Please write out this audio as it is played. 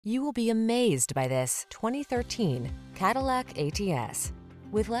You will be amazed by this 2013 Cadillac ATS.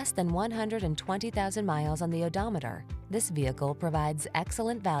 With less than 120,000 miles on the odometer, this vehicle provides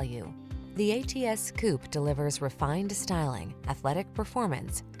excellent value. The ATS Coupe delivers refined styling, athletic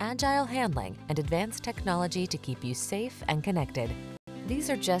performance, agile handling, and advanced technology to keep you safe and connected. These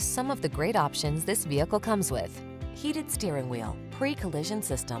are just some of the great options this vehicle comes with: heated steering wheel, pre-collision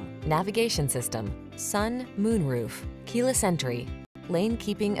system, navigation system, sun, moonroof, keyless entry, lane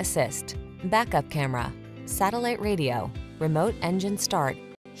keeping assist, backup camera, satellite radio, remote engine start,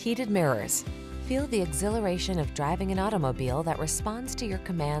 heated mirrors. Feel the exhilaration of driving an automobile that responds to your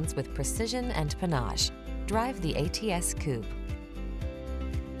commands with precision and panache. Drive the ATS Coupe.